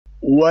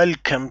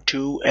Welcome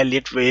to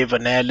Elliott Wave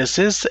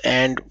Analysis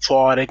and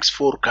Forex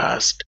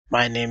Forecast.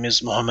 My name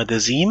is Mohammed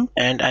Azim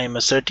and I am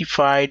a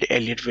certified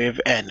Elliott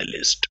Wave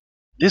Analyst.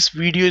 This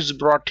video is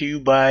brought to you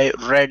by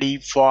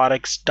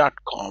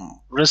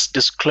ReadyForex.com. Risk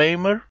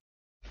disclaimer: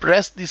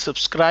 press the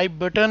subscribe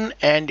button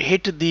and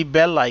hit the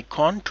bell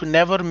icon to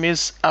never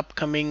miss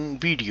upcoming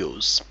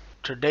videos.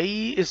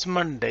 Today is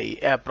Monday,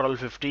 April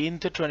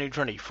 15th,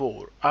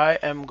 2024. I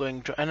am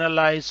going to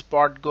analyze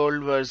spot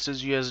gold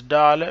versus US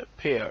dollar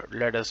pair.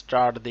 Let us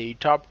start the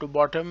top to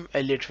bottom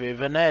Elliott Wave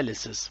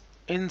analysis.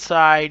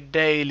 Inside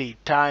daily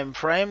time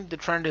frame, the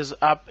trend is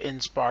up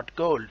in spot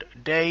gold.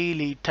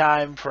 Daily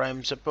time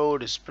frame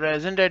support is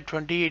present at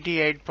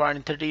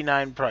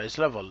 2088.39 price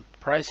level.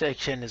 Price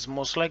action is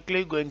most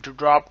likely going to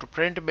drop to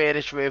print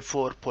bearish wave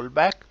 4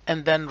 pullback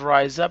and then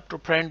rise up to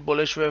print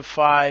bullish wave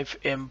 5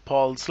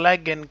 impulse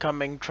leg in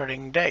coming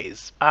trading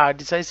days. A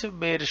decisive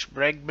bearish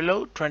break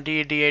below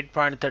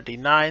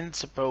 2088.39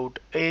 support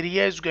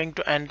area is going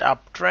to end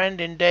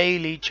uptrend in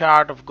daily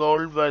chart of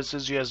gold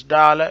versus US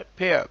dollar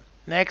pair.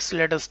 Next,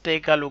 let us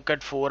take a look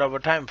at 4-hour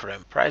time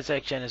frame. Price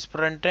action is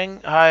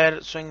printing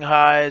higher swing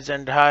highs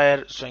and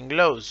higher swing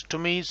lows. To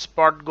me,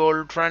 spot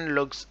gold trend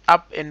looks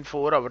up in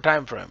 4-hour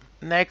time frame.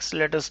 Next,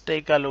 let us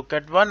take a look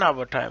at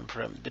 1-hour time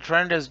frame. The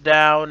trend is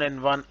down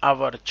in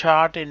 1-hour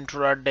chart.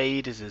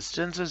 Intraday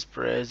resistance is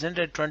present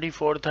at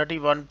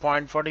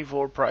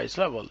 2431.44 price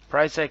level.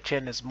 Price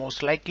action is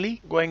most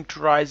likely going to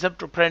rise up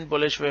to print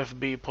bullish wave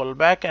B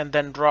pullback and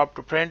then drop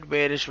to print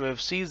bearish wave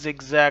C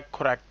zigzag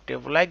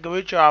corrective leg,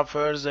 which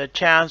offers a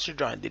chance to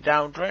join the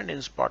downtrend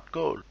in spot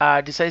gold.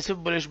 A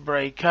decisive bullish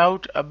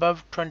breakout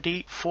above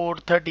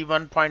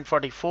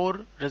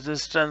 2431.44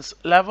 resistance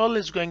level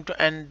is going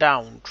to end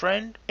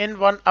downtrend in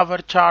 1-hour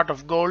chart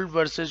of gold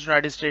versus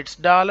United States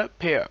dollar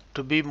pair.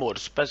 To be more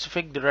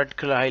specific, the red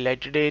color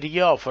highlighted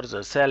area offers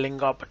a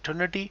selling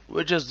opportunity,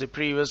 which is the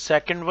previous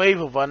second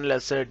wave of one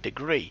lesser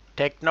degree.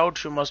 Take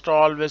note, you must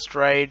always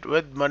trade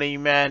with money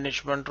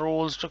management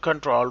rules to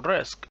control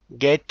risk.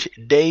 Get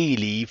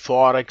daily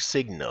Forex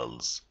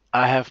signals.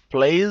 I have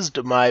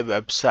placed my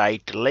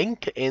website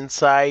link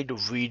inside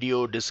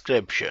video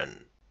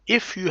description.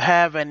 If you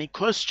have any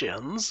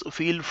questions,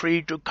 feel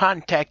free to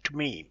contact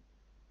me.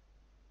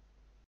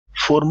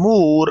 For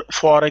more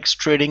Forex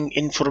trading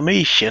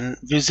information,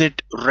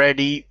 visit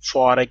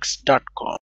ReadyForex.com.